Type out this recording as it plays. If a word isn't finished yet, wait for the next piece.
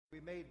We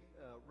made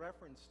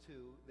reference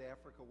to the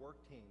Africa Work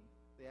Team.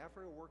 The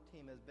Africa Work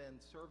Team has been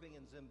serving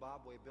in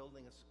Zimbabwe,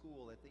 building a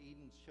school at the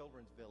Eden's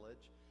Children's Village,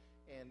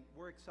 and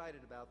we're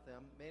excited about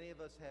them. Many of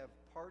us have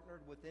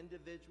partnered with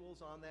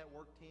individuals on that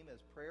work team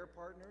as prayer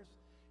partners,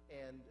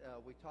 and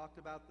we talked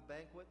about the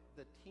banquet.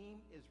 The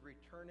team is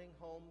returning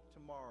home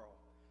tomorrow.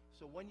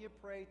 So when you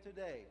pray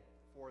today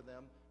for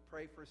them,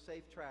 pray for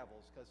safe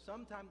travels, because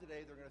sometime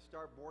today they're going to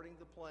start boarding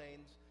the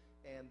planes,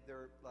 and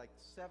they're like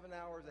 7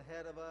 hours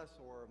ahead of us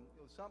or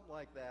something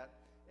like that.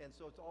 And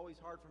so it's always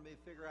hard for me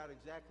to figure out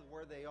exactly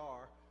where they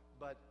are,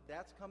 but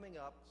that's coming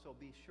up. So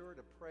be sure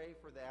to pray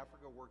for the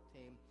Africa Work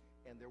Team,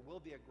 and there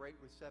will be a great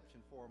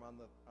reception for them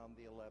on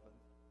the 11th.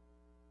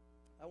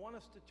 I want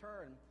us to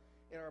turn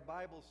in our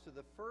Bibles to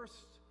the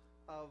first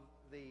of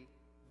the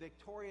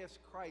Victorious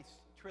Christ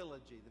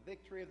trilogy, the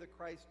Victory of the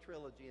Christ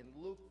trilogy in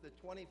Luke, the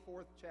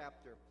 24th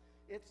chapter.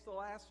 It's the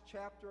last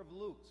chapter of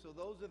Luke. So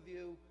those of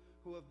you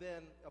who have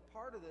been a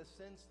part of this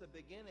since the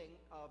beginning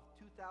of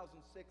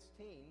 2016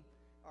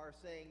 are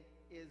saying,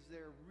 is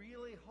there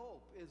really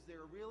hope? Is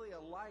there really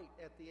a light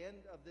at the end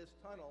of this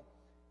tunnel?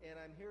 And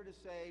I'm here to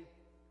say,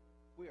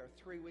 we are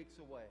 3 weeks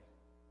away.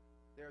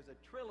 There's a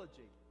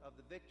trilogy of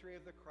the Victory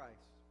of the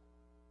Christ.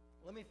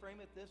 Let me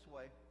frame it this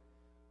way.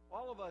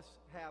 All of us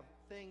have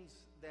things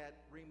that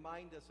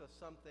remind us of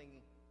something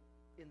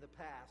in the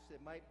past. It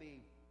might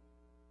be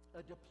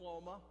a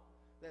diploma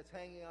that's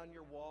hanging on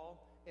your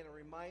wall, and it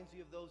reminds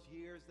you of those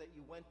years that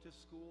you went to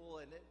school,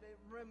 and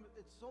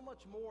it's so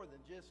much more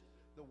than just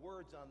the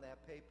words on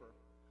that paper.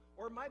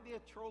 Or it might be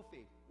a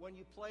trophy when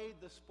you played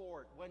the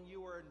sport, when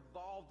you were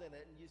involved in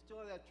it, and you still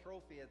have that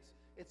trophy.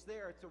 It's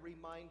there, it's a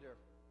reminder.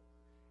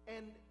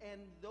 And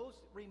those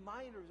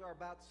reminders are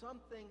about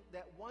something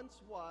that once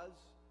was,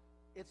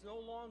 it's no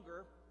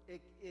longer,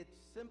 it's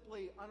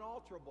simply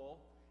unalterable,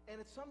 and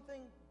it's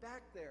something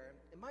back there.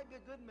 It might be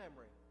a good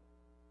memory.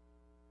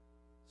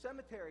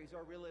 Cemeteries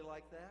are really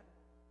like that.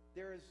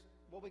 There's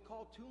what we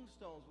call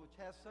tombstones, which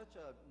has such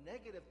a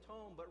negative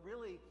tone, but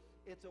really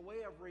it's a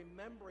way of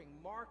remembering,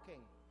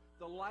 marking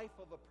the life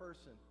of a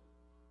person.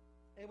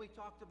 And we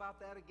talked about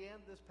that again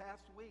this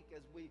past week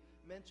as we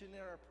mentioned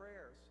in our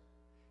prayers.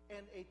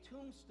 And a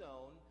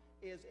tombstone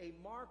is a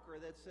marker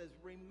that says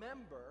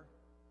remember,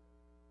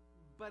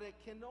 but it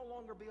can no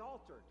longer be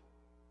altered.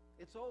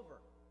 It's over.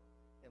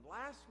 And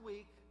last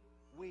week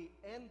we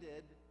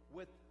ended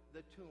with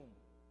the tomb.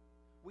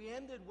 We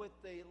ended with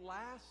the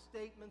last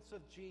statements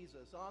of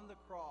Jesus on the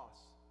cross.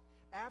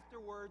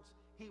 Afterwards,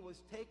 he was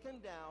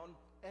taken down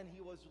and he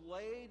was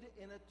laid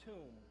in a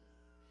tomb.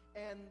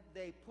 And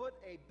they put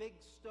a big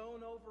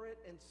stone over it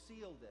and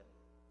sealed it.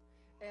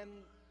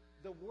 And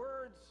the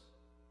words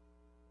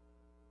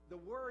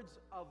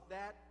of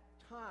that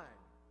time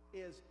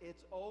is,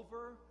 it's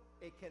over,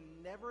 it can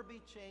never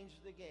be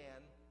changed again,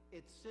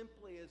 it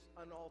simply is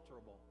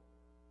unalterable.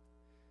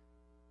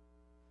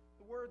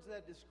 The words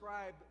that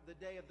describe the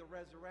day of the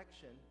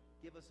resurrection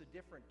give us a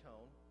different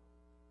tone,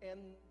 and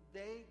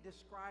they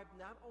describe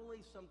not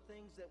only some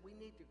things that we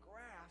need to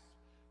grasp,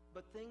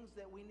 but things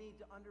that we need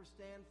to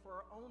understand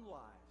for our own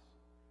lives.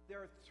 There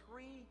are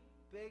three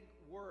big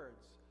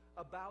words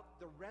about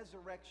the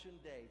resurrection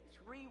day,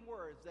 three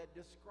words that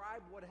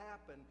describe what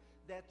happened,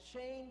 that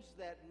changed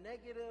that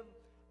negative,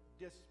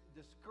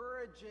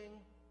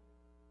 discouraging,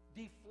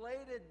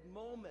 deflated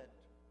moment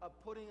of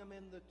putting him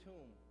in the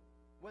tomb.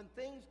 When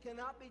things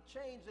cannot be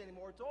changed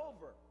anymore, it's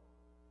over.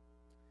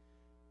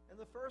 And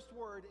the first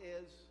word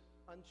is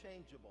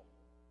unchangeable.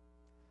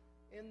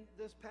 In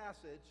this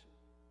passage,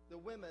 the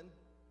women,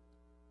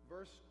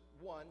 verse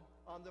 1,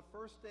 on the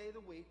first day of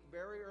the week,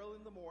 very early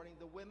in the morning,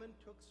 the women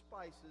took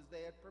spices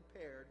they had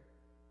prepared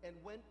and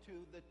went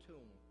to the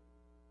tomb.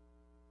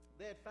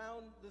 They had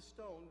found the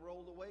stone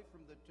rolled away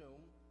from the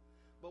tomb,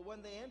 but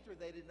when they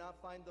entered, they did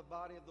not find the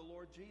body of the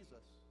Lord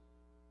Jesus.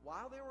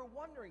 While they were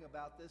wondering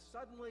about this,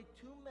 suddenly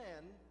two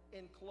men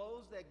in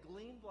clothes that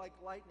gleamed like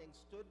lightning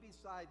stood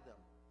beside them.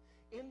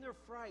 In their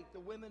fright, the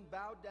women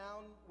bowed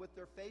down with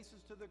their faces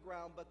to the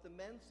ground, but the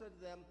men said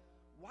to them,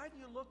 "Why do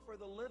you look for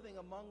the living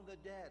among the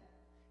dead?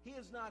 He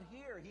is not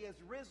here, he has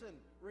risen.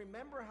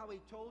 Remember how he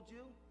told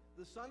you,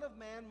 the Son of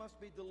Man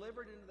must be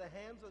delivered into the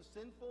hands of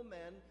sinful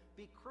men,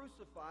 be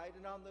crucified,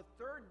 and on the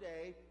third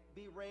day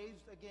be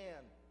raised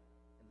again."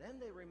 And then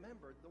they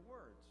remembered the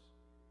words.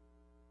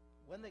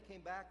 When they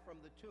came back from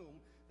the tomb,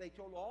 they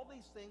told all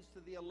these things to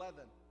the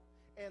 11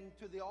 and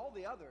to all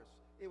the others.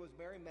 It was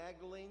Mary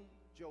Magdalene,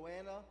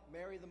 Joanna,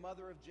 Mary the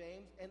mother of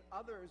James, and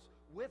others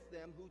with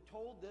them who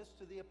told this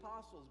to the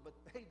apostles. But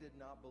they did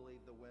not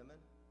believe the women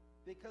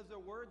because their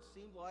words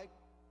seemed like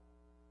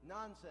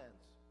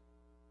nonsense.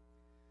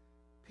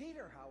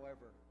 Peter,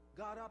 however,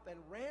 got up and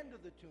ran to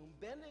the tomb.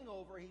 Bending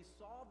over, he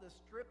saw the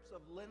strips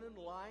of linen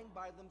lying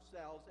by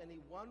themselves, and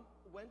he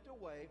went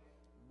away,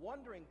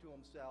 wondering to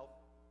himself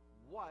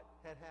what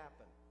had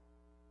happened.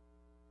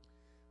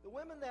 The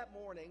women that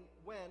morning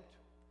went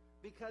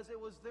because it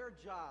was their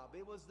job.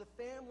 It was the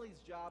family's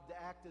job to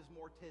act as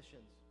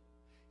morticians.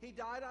 He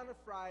died on a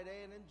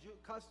Friday, and in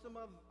custom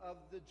of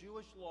the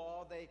Jewish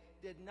law, they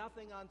did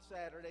nothing on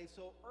Saturday.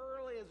 So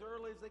early as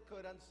they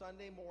could on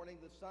Sunday morning,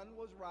 the sun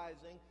was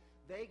rising,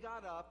 they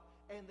got up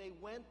and they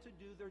went to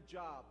do their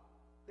job.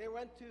 They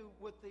went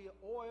with the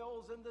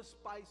oils and the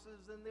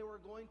spices, and they were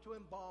going to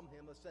embalm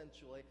him,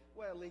 essentially.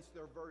 Well, at least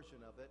their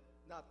version of it,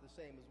 not the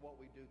same as what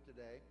we do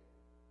today.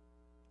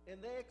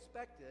 And they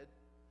expected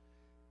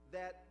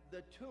that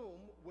the tomb,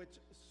 which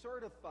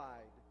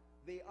certified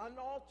the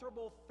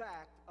unalterable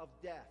fact of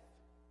death,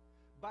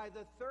 by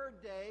the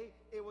third day,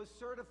 it was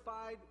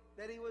certified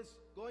that he was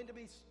going to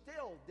be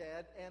still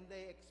dead, and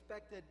they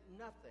expected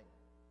nothing,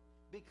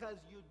 because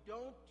you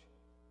don't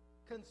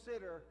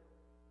consider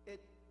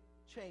it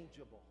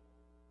changeable.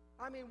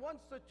 I mean, once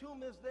the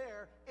tomb is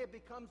there, it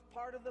becomes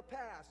part of the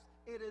past.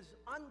 It is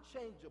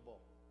unchangeable.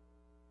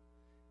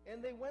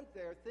 And they went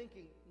there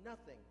thinking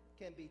nothing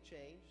can be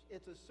changed.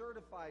 It's a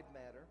certified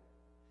matter.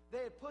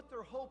 They had put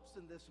their hopes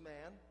in this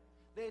man.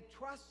 They had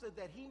trusted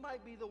that he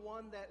might be the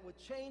one that would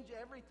change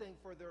everything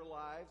for their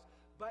lives,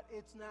 but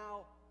it's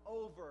now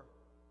over.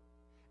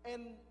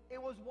 And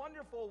it was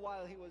wonderful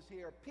while he was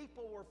here.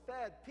 People were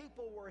fed.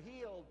 People were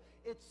healed.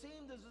 It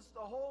seemed as if the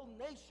whole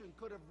nation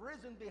could have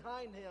risen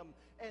behind him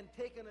and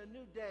taken a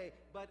new day,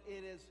 but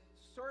it is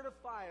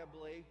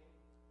certifiably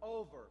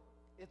over.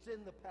 It's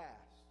in the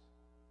past.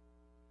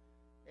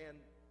 And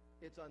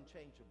it's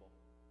unchangeable.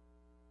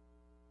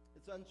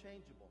 It's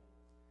unchangeable.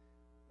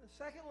 And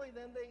secondly,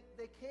 then,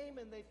 they came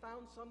and they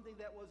found something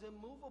that was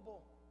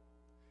immovable.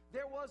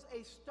 There was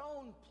a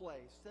stone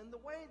placed, and the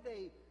way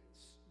they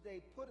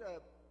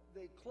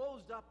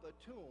closed up a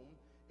tomb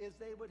is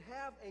they would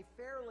have a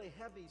fairly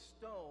heavy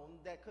stone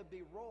that could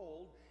be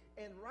rolled,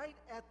 and right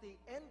at the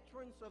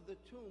entrance of the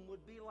tomb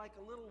would be like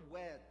a little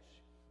wedge.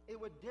 It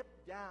would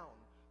dip down.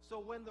 So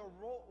when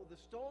the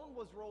stone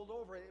was rolled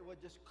over, it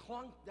would just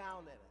clunk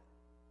down in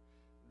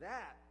it.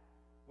 That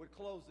would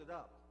close it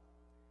up.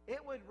 It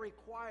would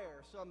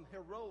require some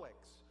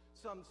heroics,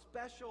 some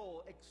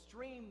special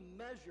extreme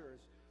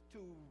measures to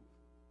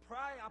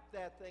pry up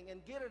that thing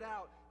and get it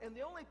out. And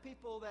the only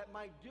people that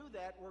might do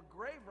that were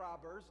grave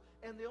robbers,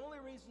 and the only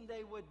reason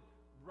they would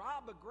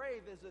rob a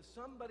grave is if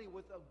somebody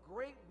with a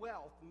great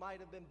wealth might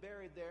have been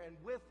buried there, and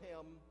with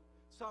him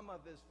some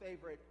of his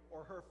favorite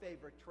or her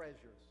favorite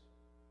treasures.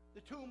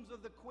 The tombs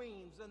of the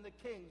queens and the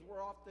kings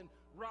were often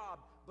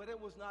robbed, but it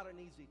was not an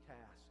easy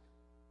task.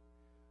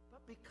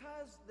 But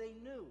because they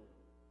knew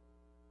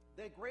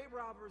that grave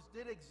robbers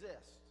did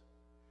exist,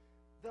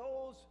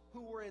 those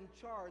who were in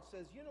charge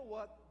says, you know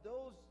what,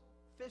 those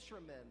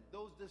fishermen,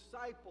 those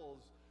disciples,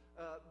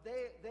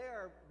 they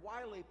are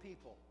wily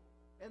people,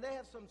 and they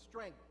have some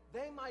strength.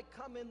 They might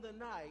come in the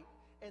night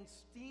and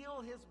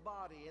steal his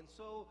body. And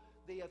so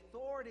the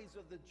authorities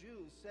of the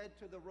Jews said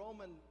to the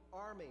Roman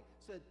army,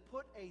 said,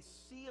 put a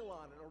seal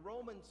on it, a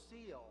Roman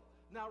seal.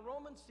 Now,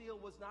 Roman seal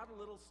was not a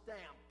little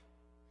stamp.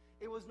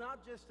 It was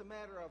not just a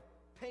matter of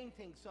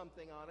painting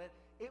something on it.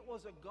 It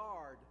was a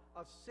guard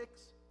of 6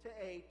 to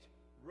 8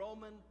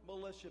 Roman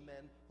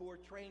militiamen who were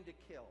trained to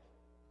kill.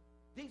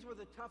 These were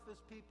the toughest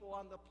people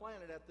on the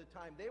planet at the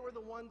time. They were the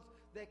ones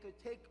that could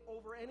take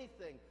over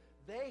anything.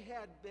 They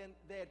had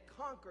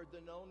conquered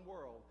the known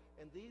world.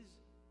 And these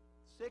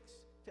 6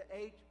 to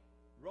 8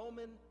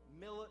 Roman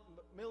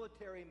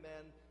military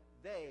men,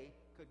 they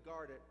could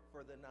guard it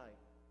for the night.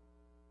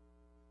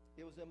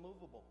 It was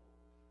immovable.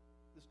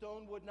 The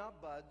stone would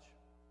not budge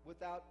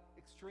without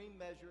extreme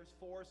measures,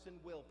 force, and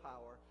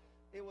willpower.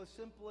 It was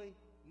simply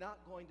not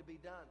going to be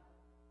done.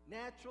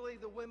 Naturally,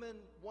 the women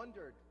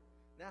wondered,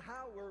 now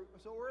how we're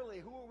so early,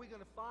 who are we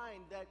going to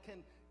find that can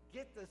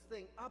get this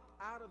thing up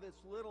out of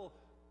its little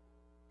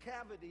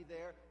cavity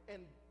there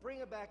and bring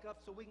it back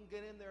up so we can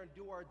get in there and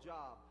do our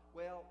job?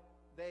 Well,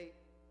 they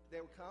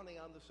were counting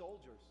on the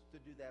soldiers to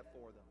do that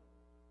for them.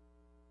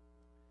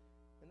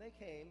 And they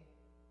came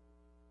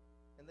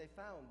and they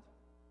found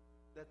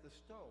that the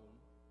stone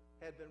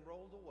had been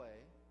rolled away,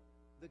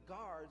 the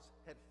guards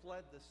had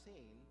fled the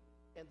scene,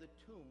 and the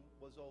tomb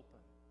was open.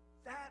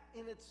 That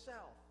in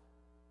itself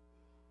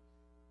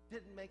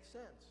didn't make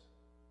sense.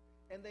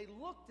 And they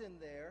looked in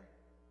there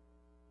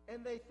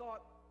and they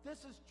thought, this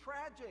is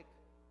tragic.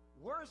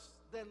 Worse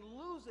than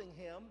losing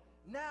him,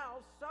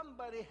 now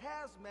somebody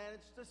has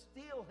managed to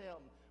steal him.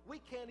 We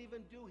can't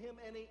even do him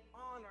any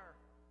honor.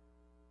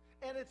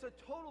 And it's a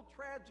total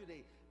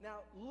tragedy.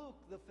 Now, Luke,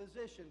 the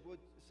physician, would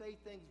say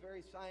things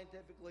very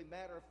scientifically,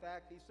 matter of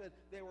fact. He said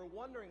they were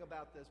wondering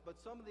about this, but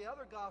some of the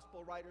other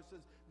gospel writers says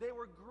they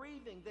were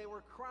grieving, they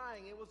were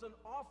crying. It was an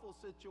awful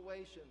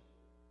situation.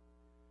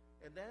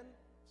 And then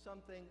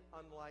something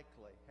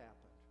unlikely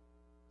happened.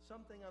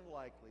 Something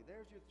unlikely.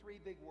 There's your 3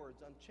 big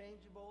words: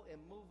 unchangeable,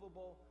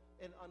 immovable,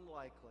 and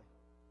unlikely.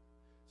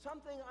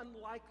 Something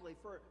unlikely,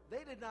 for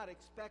they did not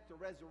expect a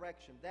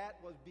resurrection. That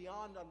was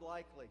beyond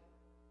unlikely.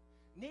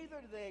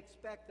 Neither did they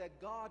expect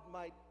that God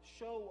might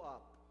show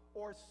up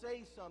or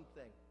say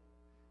something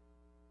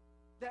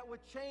that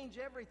would change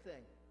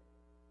everything.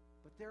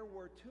 But there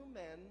were 2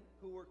 men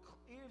who were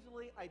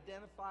easily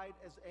identified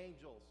as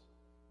angels.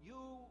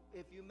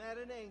 If you met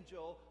an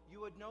angel,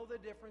 you would know the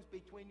difference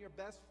between your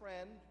best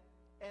friend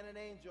and an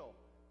angel.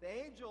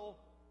 The angel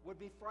would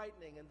be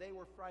frightening, and they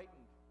were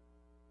frightened.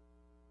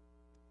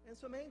 And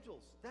some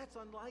angels, that's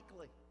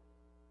unlikely.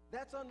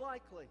 That's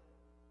unlikely.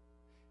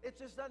 It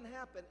just doesn't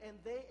happen. And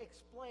they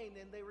explained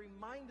and they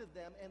reminded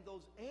them, and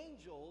those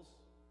angels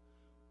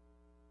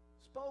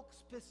spoke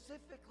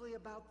specifically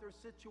about their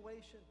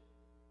situation.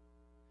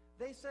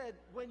 They said,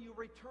 when you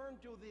return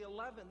to the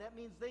 11, that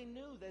means they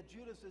knew that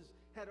Judas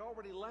had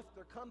already left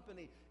their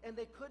company, and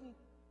they couldn't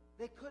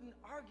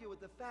argue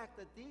with the fact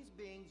that these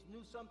beings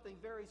knew something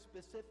very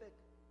specific.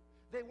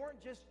 They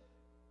weren't just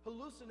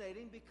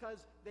hallucinating,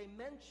 because they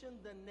mentioned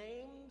the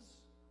names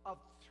of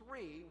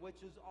 3,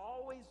 which is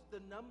always the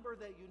number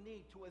that you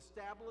need to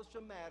establish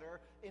a matter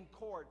in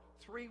court.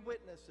 3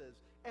 witnesses.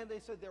 And they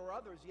said there were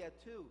others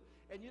yet too.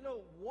 And you know,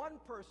 one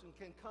person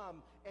can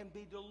come and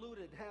be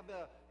deluded, have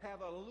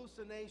a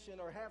hallucination,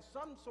 or have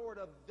some sort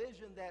of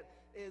vision that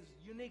is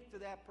unique to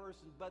that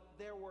person. But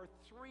there were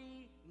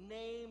 3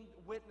 named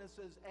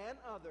witnesses and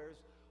others,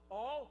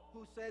 all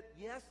who said,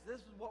 yes,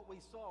 this is what we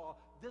saw.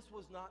 This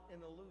was not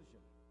an illusion.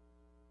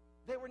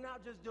 They were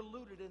not just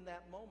deluded in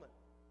that moment.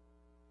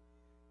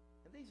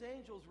 And these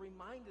angels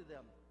reminded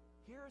them,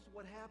 here's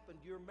what happened.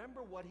 Do you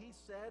remember what he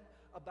said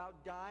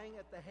about dying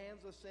at the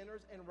hands of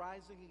sinners and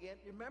rising again?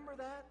 You remember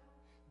that?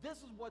 This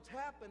is what's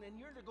happened, and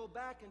you're to go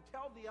back and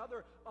tell the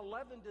other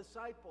 11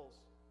 disciples.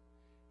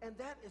 And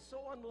that is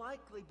so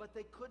unlikely, but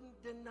they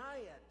couldn't deny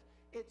it.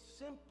 It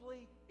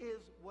simply is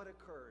what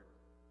occurred.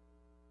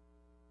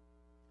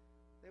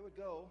 They would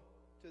go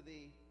to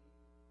the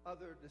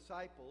other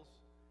disciples,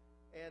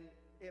 and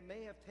it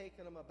may have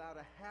taken them about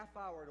a half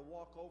hour to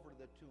walk over to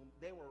the tomb.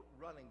 They were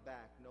running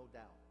back, no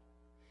doubt.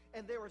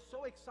 And they were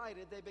so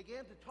excited, they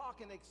began to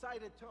talk in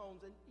excited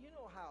tones. And you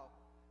know how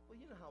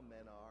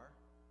men are.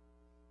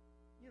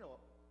 You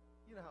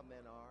know how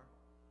men are.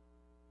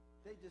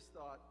 They just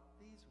thought,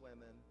 these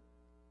women,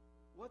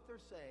 what they're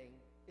saying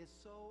is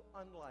so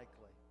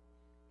unlikely.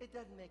 It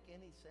doesn't make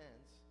any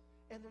sense.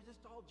 And they're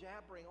just all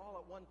jabbering all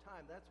at one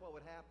time. That's what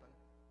would happen.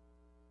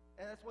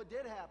 And that's what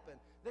did happen.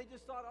 They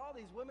just thought, oh,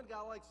 these women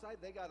got all excited.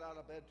 They got out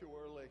of bed too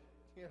early.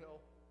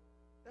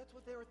 That's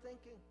what they were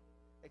thinking.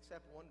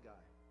 Except one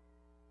guy.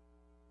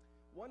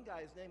 One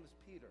guy, his name is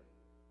Peter.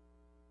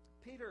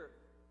 Peter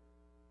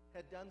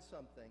had done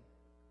something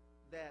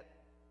that,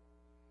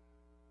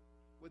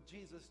 with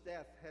Jesus'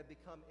 death, had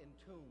become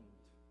entombed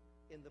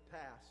in the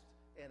past,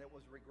 and it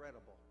was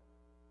regrettable.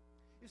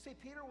 You see,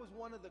 Peter was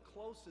one of the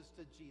closest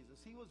to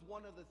Jesus. He was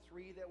one of the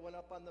 3 that went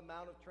up on the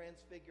Mount of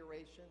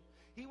Transfiguration.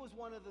 He was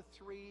one of the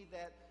 3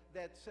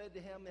 that said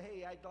to him,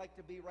 hey, I'd like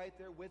to be right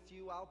there with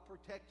you. I'll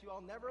protect you.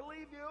 I'll never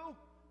leave you.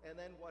 And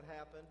then what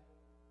happened?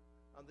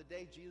 On the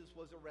day Jesus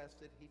was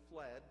arrested, he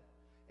fled,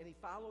 and he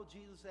followed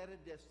Jesus at a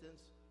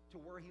distance to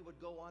where he would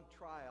go on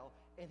trial,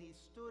 and he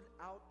stood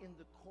out in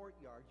the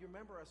courtyard. You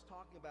remember us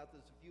talking about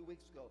this a few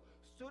weeks ago.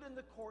 Stood in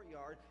the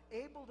courtyard,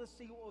 able to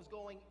see what was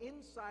going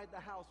inside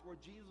the house where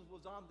Jesus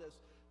was on this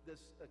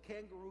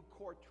kangaroo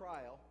court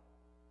trial.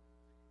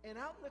 And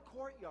out in the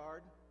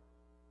courtyard,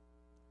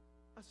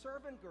 a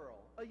servant girl,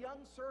 a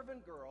young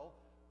servant girl,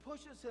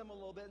 pushes him a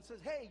little bit and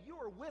says, hey, you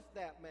were with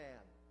that man.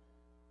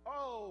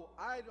 Oh,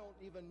 I don't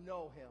even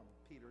know him,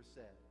 Peter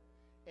said.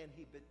 And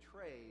he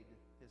betrayed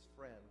his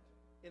friend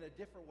in a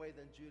different way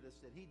than Judas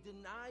did. He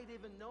denied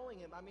even knowing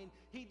him. I mean,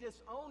 he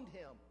disowned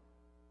him.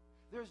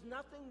 There's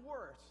nothing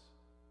worse,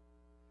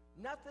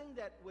 nothing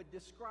that would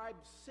describe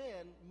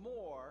sin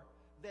more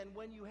than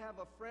when you have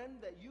a friend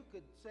that you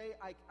could say,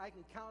 I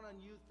can count on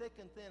you thick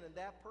and thin, and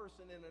that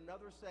person in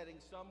another setting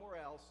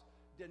somewhere else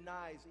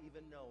denies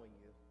even knowing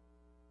you.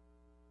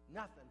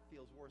 Nothing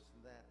feels worse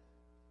than that.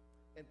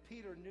 And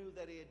Peter knew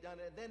that he had done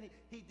it. And then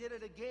he did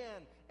it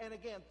again and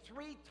again.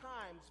 3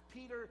 times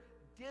Peter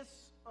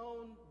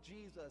disowned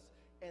Jesus.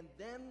 And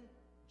then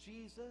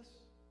Jesus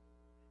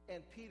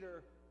and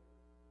Peter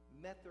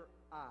met their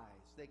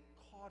eyes. They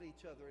caught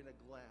each other in a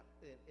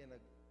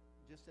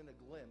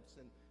glimpse,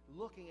 and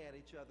looking at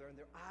each other, and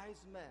their eyes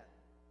met.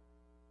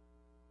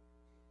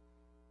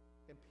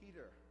 And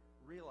Peter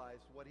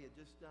realized what he had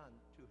just done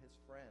to his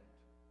friend.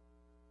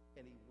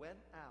 And he went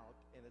out,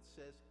 and it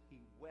says he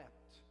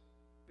wept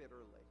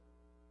bitterly.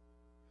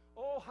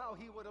 Oh, how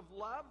he would have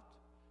loved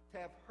to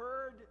have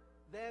heard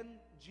then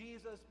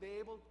Jesus be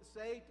able to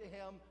say to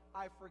him,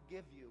 I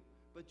forgive you.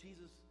 But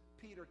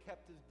Peter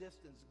kept his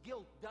distance.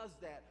 Guilt does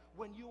that.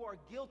 When you are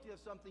guilty of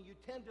something, you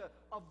tend to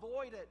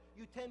avoid it.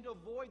 You tend to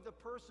avoid the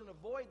person,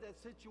 avoid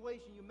that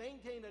situation. You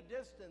maintain a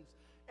distance.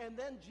 And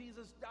then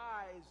Jesus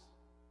dies.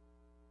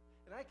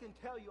 And I can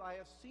tell you, I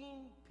have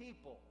seen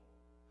people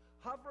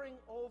hovering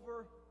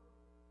over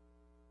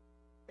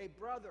a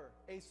brother,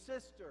 a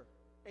sister,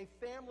 a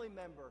family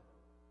member,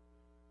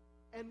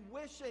 and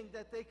wishing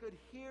that they could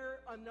hear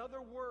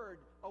another word,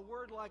 a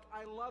word like,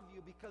 I love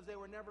you, because they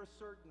were never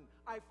certain.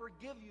 I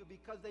forgive you,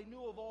 because they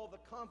knew of all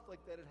the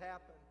conflict that had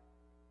happened.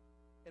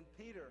 And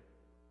Peter,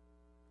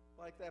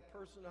 like that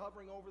person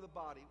hovering over the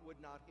body,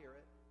 would not hear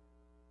it.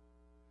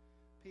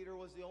 Peter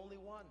was the only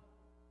one.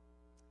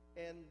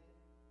 And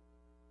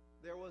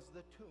there was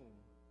the tomb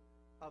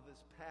of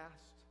his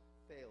past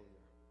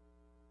failure.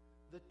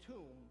 The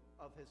tomb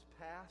of his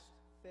past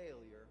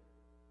failure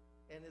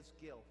and his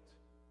guilt.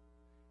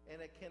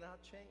 And it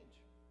cannot change.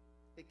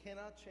 It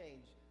cannot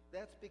change.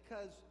 That's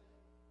because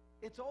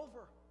it's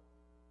over.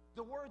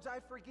 The words, I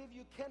forgive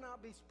you,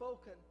 cannot be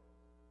spoken.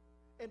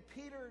 And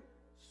Peter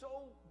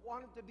so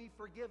wanted to be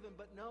forgiven,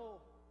 but no,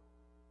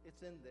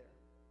 it's in there.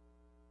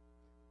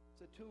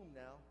 It's a tomb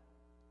now.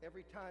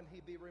 Every time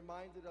he'd be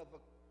reminded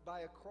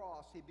by a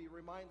cross, he'd be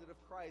reminded of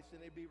Christ,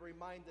 and he'd be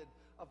reminded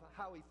of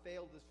how he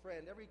failed his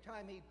friend. Every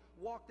time he'd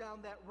walk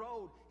down that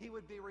road, he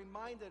would be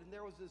reminded, and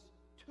there was this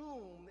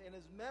tomb in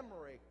his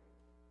memory.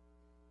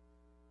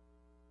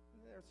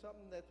 And there's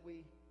something that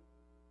we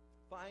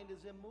find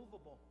is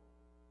immovable.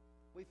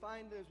 We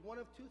find there's one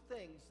of two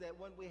things, that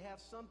when we have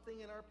something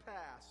in our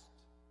past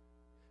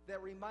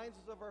that reminds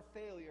us of our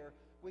failure,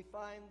 we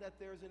find that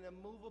there's an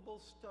immovable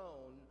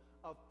stone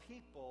of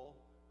people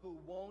who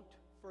won't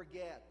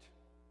forget.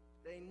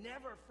 They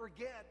never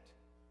forget.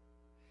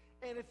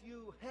 And if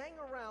you hang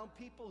around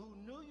people who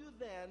knew you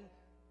then,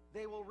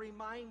 they will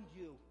remind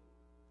you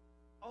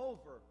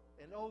over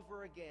and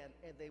over again,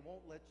 and they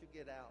won't let you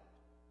get out.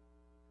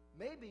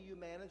 Maybe you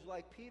manage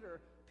like Peter.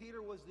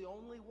 Peter was the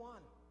only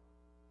one.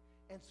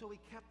 And so he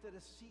kept it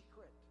a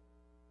secret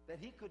that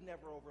he could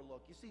never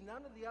overlook. You see,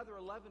 none of the other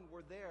 11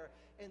 were there,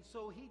 and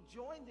so he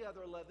joined the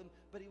other 11,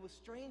 but he was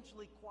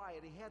strangely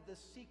quiet. He had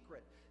this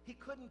secret. He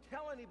couldn't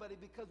tell anybody,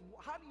 because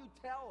how do you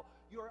tell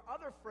your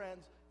other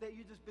friends that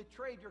you just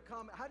betrayed your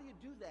comment? How do you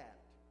do that?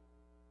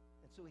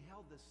 And so he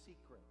held this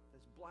secret,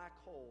 this black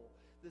hole,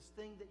 this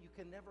thing that you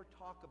can never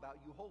talk about.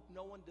 You hope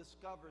no one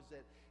discovers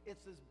it.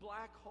 It's this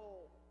black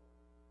hole.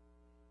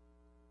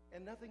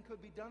 And nothing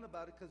could be done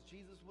about it because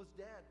Jesus was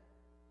dead.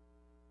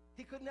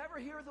 He could never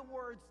hear the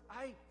words,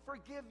 I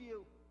forgive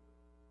you.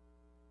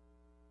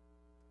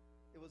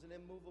 It was an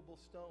immovable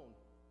stone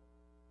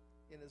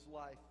in his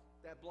life.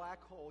 That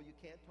black hole, you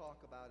can't talk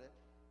about it.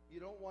 You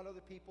don't want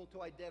other people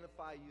to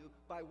identify you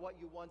by what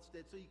you once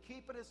did, so you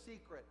keep it a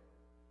secret.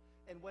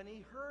 And when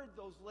he heard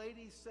those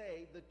ladies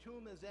say, the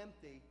tomb is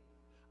empty,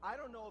 I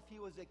don't know if he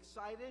was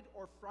excited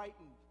or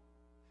frightened.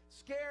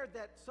 Scared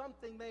that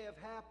something may have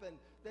happened,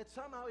 that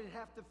somehow he'd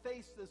have to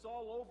face this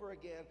all over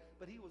again,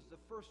 but he was the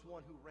first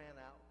one who ran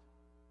out.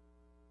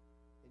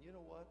 And you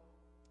know what?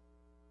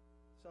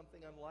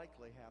 Something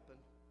unlikely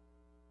happened.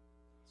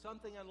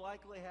 Something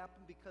unlikely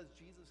happened because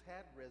Jesus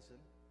had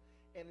risen,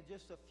 and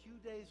just a few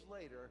days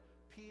later,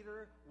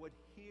 Peter would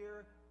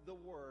hear the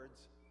words,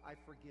 I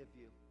forgive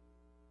you.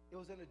 It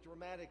was in a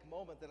dramatic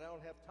moment that I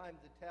don't have time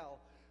to tell,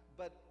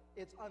 but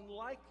it's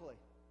unlikely.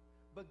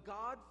 But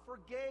God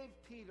forgave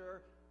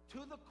Peter to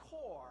the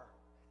core,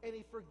 and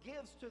he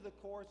forgives to the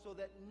core so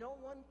that no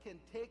one can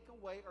take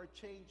away or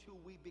change who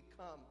we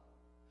become.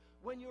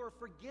 When you are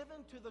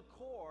forgiven to the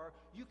core,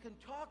 you can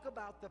talk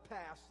about the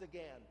past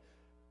again.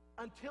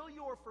 Until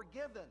you are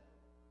forgiven,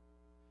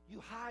 you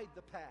hide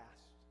the past.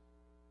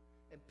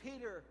 And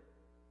Peter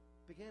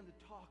began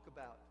to talk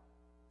about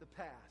the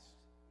past.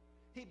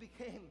 He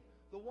became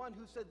the one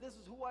who said, this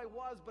is who I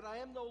was, but I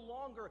am no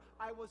longer.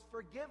 I was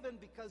forgiven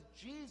because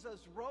Jesus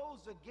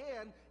rose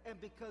again, and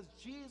because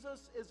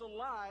Jesus is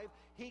alive,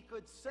 he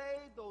could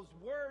say those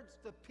words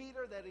to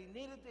Peter that he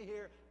needed to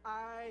hear,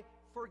 I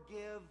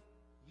forgive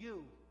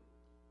you.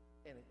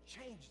 And it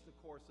changed the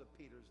course of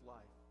Peter's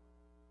life.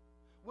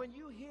 When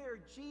you hear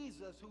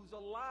Jesus, who's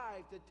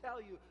alive, to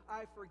tell you,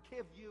 I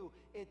forgive you,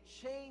 it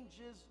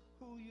changes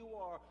who you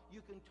are.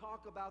 You can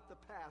talk about the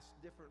past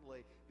differently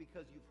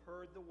because you've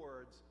heard the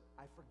words,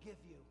 I forgive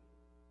you.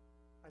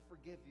 I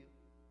forgive you.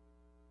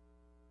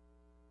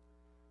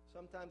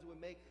 Sometimes we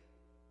make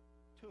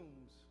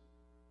tombs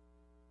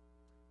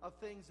of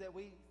things that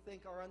we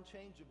think are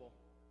unchangeable.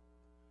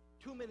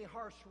 Too many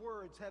harsh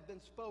words have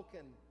been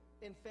spoken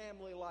in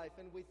family life,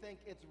 and we think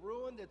it's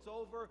ruined, it's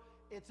over,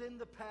 it's in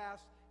the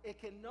past, it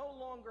can no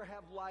longer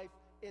have life,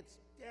 it's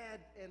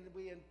dead, and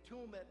we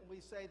entomb it, and we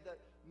say that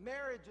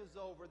marriage is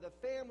over, the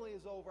family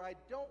is over, I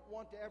don't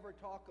want to ever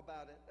talk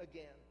about it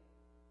again.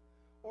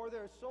 Or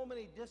there are so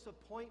many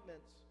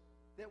disappointments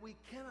that we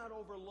cannot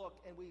overlook,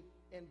 and we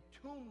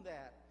entomb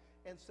that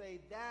and say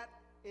that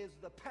is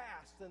the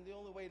past, and the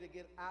only way to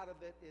get out of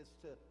it is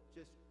to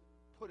just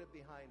put it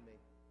behind me.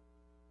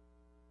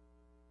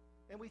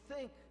 And we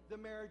think the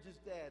marriage is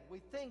dead.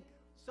 We think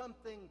some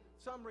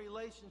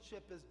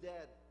relationship is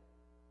dead.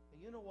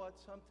 And you know what?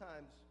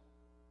 Sometimes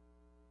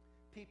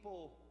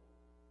people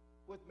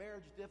with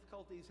marriage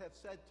difficulties have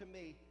said to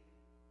me,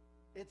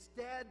 it's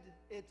dead,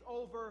 it's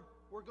over,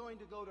 we're going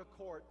to go to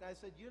court. And I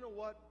said, you know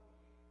what?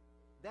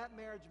 That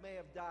marriage may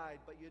have died,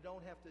 but you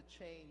don't have to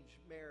change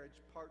marriage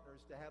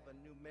partners to have a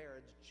new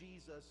marriage.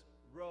 Jesus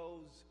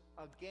rose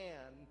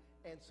again,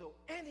 and so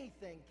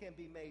anything can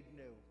be made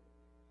new.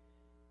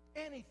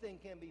 Anything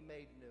can be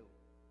made new,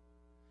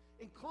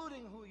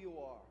 including who you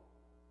are.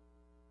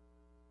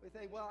 We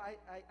say, well,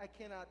 I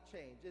cannot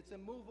change. It's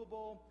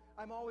immovable.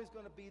 I'm always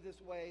going to be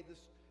this way.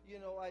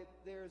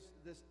 there's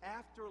this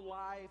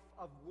afterlife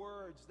of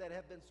words that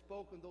have been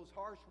spoken, those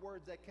harsh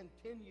words that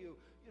continue.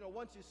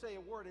 Once you say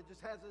a word, it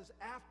just has this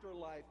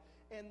afterlife.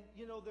 And,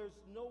 there's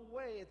no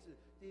way it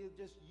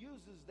just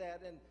uses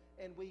that,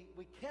 and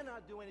we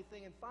cannot do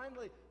anything. And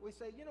finally, we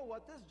say, you know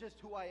what, this is just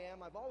who I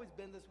am. I've always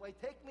been this way.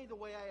 Take me the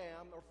way I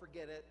am, or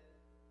forget it.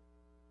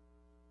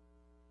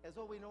 As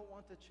though we don't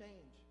want to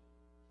change.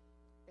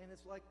 And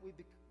it's like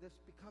this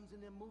becomes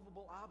an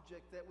immovable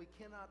object that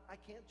I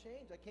can't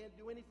change. I can't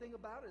do anything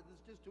about it. This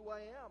is just who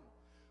I am.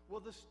 Well,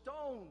 the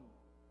stone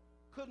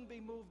couldn't be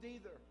moved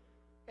either.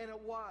 And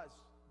it was.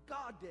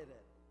 God did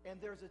it.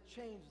 And there's a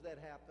change that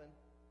happened.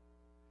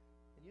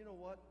 And you know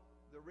what?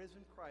 The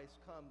risen Christ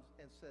comes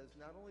and says,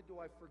 not only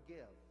do I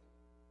forgive,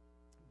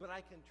 but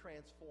I can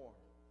transform.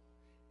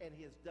 And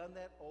he has done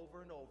that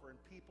over and over in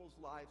people's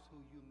lives who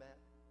you met.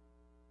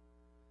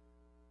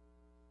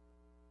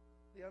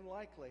 The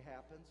unlikely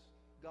happens.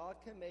 God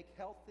can make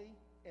healthy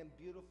and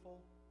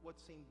beautiful what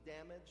seemed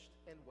damaged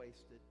and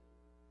wasted.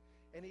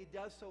 And he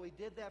does so. He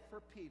did that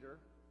for Peter.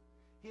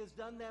 He has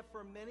done that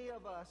for many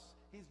of us.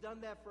 He's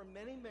done that for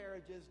many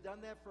marriages,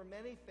 done that for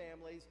many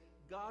families.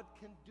 God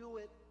can do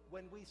it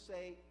when we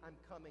say, I'm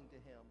coming to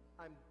him.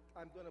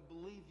 I'm going to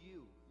believe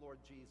you, Lord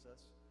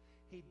Jesus.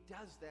 He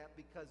does that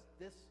because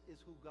this is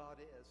who God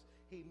is.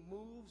 He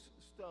moves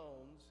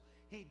stones.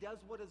 He does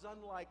what is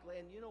unlikely.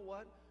 And you know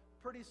what?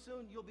 Pretty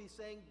soon you'll be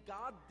saying,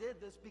 God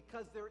did this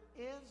because there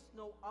is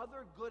no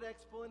other good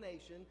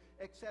explanation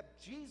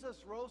except Jesus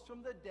rose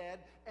from the dead,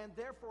 and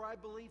therefore I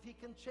believe he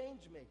can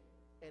change me.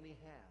 And he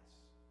has.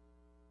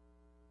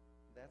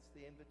 That's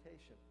the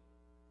invitation.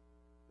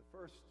 The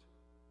first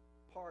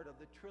part of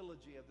the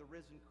trilogy of the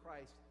risen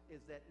Christ is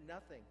that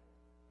nothing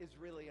is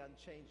really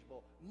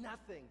unchangeable.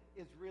 Nothing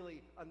is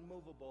really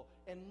unmovable.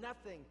 And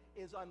nothing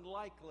is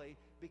unlikely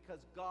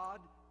because God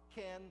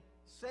can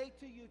say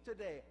to you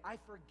today, I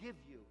forgive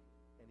you.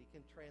 And he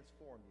can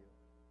transform you.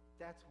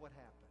 That's what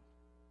happened.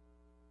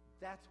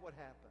 That's what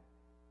happened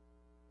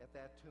at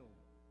that tomb.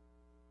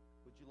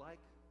 Would you like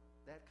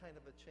that kind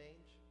of a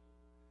change?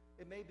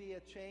 It may be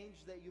a change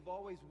that you've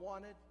always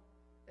wanted,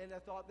 and I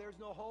thought, there's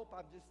no hope.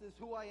 This is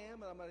who I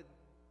am, and I'm going to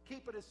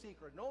keep it a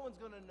secret. No one's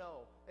going to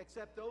know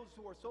except those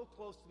who are so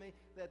close to me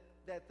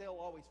that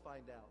they'll always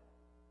find out.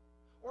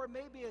 Or it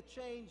may be a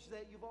change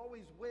that you've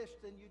always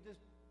wished, and you just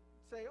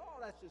say,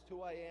 oh, that's just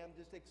who I am.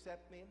 Just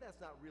accept me, and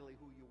that's not really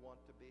who you want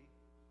to be.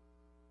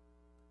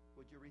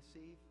 Would you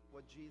receive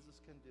what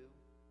Jesus can do?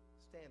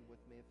 Stand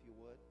with me if you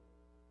would.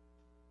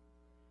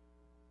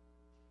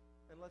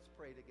 And let's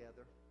pray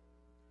together.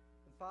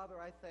 And Father,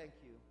 I thank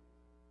you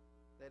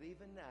that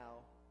even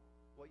now,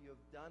 what you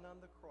have done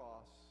on the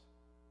cross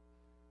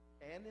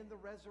and in the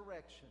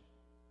resurrection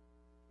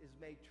is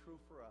made true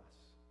for us.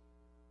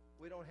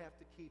 We don't have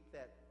to keep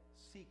that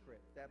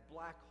secret, that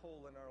black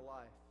hole in our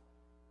life,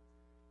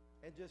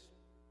 and just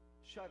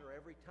shudder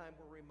every time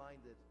we're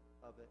reminded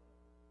of it.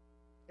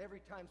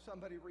 Every time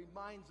somebody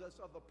reminds us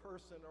of a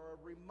person or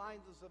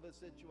reminds us of a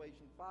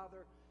situation,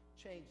 Father,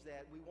 change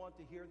that. We want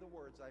to hear the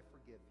words, I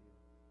forgive you.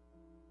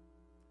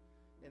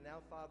 And now,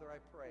 Father, I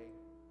pray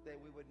that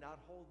we would not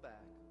hold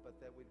back, but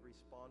that we'd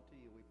respond to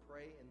you. We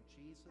pray in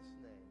Jesus'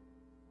 name.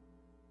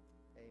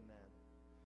 Amen.